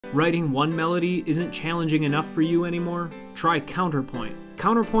Writing one melody isn't challenging enough for you anymore? Try Counterpoint.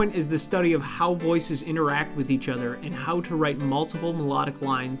 Counterpoint is the study of how voices interact with each other and how to write multiple melodic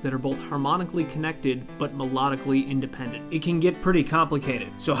lines that are both harmonically connected but melodically independent. It can get pretty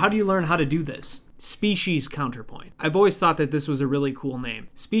complicated. So how do you learn how to do this? Species Counterpoint. I've always thought that this was a really cool name.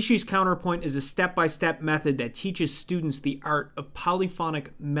 Species Counterpoint is a step-by-step method that teaches students the art of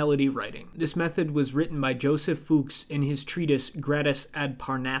polyphonic melody writing. This method was written by Joseph Fux in his treatise Gradus ad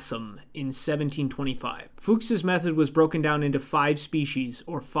parnassum in 1725. Fuchs's method was broken down into 5 species,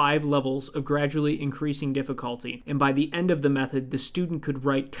 or 5 levels of gradually increasing difficulty, and by the end of the method, the student could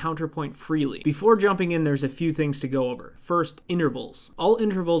write counterpoint freely. Before jumping in, there's a few things to go over. First, intervals. All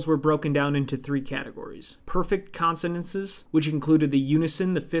intervals were broken down into 3 categories. Perfect consonances, which included the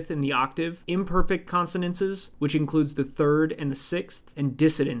unison, the 5th, and the octave. Imperfect consonances, which includes the 3rd and the 6th. And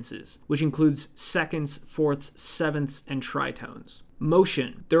dissonances, which includes seconds, 4ths, 7ths, and tritones.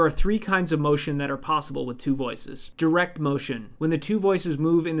 Motion. There are 3 kinds of motion that are possible with 2 voices. Direct motion, when the 2 voices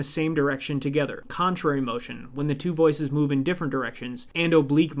move in the same direction together. Contrary motion, when the 2 voices move in different directions. And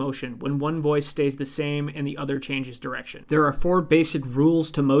oblique motion, when one voice stays the same and the other changes direction. There are 4 basic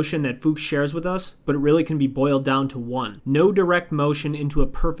rules to motion that Fuchs shares with us, but it really can be boiled down to 1. No direct motion into a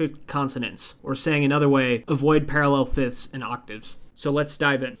perfect consonance, or saying another way, avoid parallel 5ths and octaves. So let's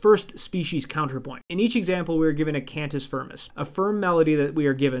dive in. First, species counterpoint. In each example, we are given a cantus firmus, a firm melody that we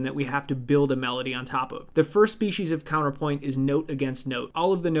are given that we have to build a melody on top of. The first species of counterpoint is note against note.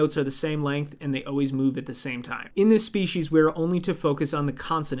 All of the notes are the same length and they always move at the same time. In this species, we are only to focus on the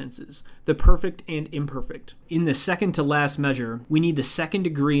consonances, the perfect and imperfect. In the second to last measure, we need the second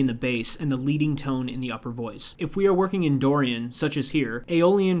degree in the bass and the leading tone in the upper voice. If we are working in Dorian, such as here,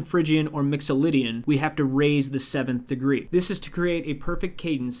 Aeolian, Phrygian, or Mixolydian, we have to raise the 7th degree. This is to create a perfect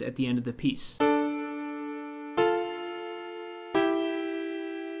cadence at the end of the piece.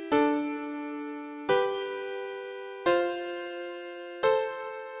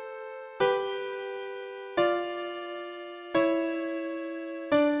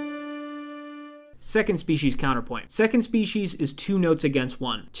 Second species counterpoint. Second species is 2 notes against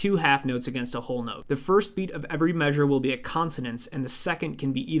 1, 2 half notes against a whole note. The first beat of every measure will be a consonance, and the second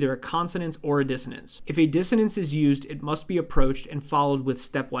can be either a consonance or a dissonance. If a dissonance is used, it must be approached and followed with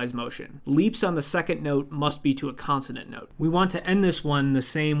stepwise motion. Leaps on the second note must be to a consonant note. We want to end this one the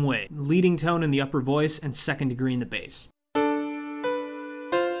same way, leading tone in the upper voice and second degree in the bass.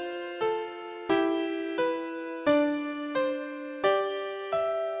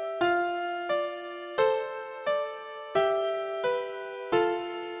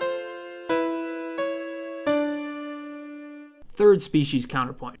 Third species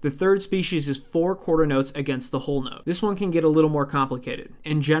counterpoint. The third species is 4 quarter notes against the whole note. This one can get a little more complicated.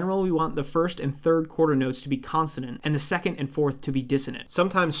 In general, we want the first and third quarter notes to be consonant and the second and fourth to be dissonant.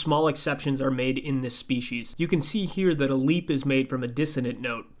 Sometimes small exceptions are made in this species. You can see here that a leap is made from a dissonant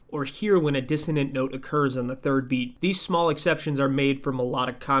note, or here when a dissonant note occurs on the third beat. These small exceptions are made for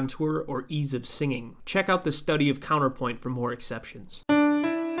melodic contour or ease of singing. Check out the study of counterpoint for more exceptions.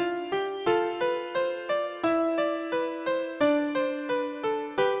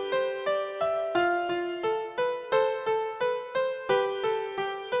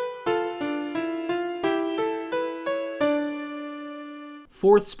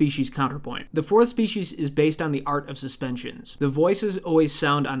 Fourth species counterpoint. The fourth species is based on the art of suspensions. The voices always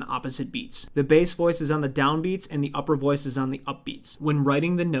sound on opposite beats. The bass voice is on the downbeats and the upper voice is on the upbeats. When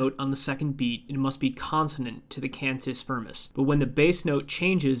writing the note on the second beat, it must be consonant to the cantus firmus. But when the bass note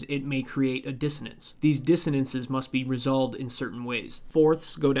changes, it may create a dissonance. These dissonances must be resolved in certain ways.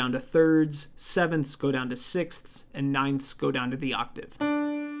 Fourths go down to thirds, 7ths go down to 6ths, and 9ths go down to the octave.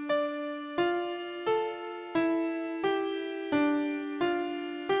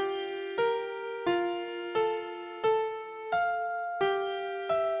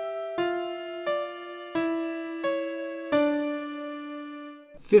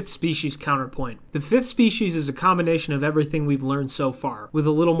 Fifth species counterpoint. The fifth species is a combination of everything we've learned so far, with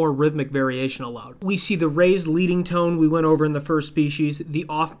a little more rhythmic variation allowed. We see the raised leading tone we went over in the first species, the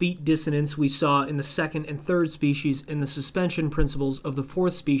offbeat dissonance we saw in the second and third species, and the suspension principles of the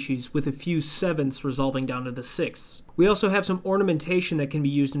fourth species, with a few 7ths resolving down to the 6ths. We also have some ornamentation that can be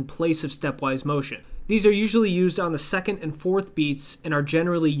used in place of stepwise motion. These are usually used on the second and fourth beats and are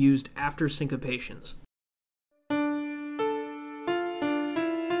generally used after syncopations.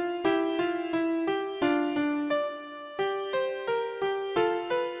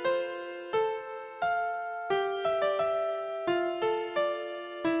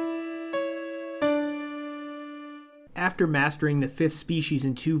 after mastering the 5th species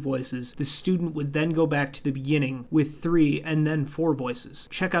in 2 voices, the student would then go back to the beginning with 3 and then 4 voices.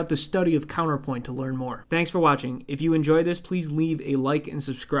 Check out the study of Counterpoint to learn more. Thanks for watching. If you enjoyed this, please leave a like and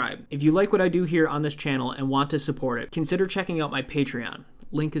subscribe. If you like what I do here on this channel and want to support it, consider checking out my Patreon.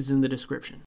 Link is in the description.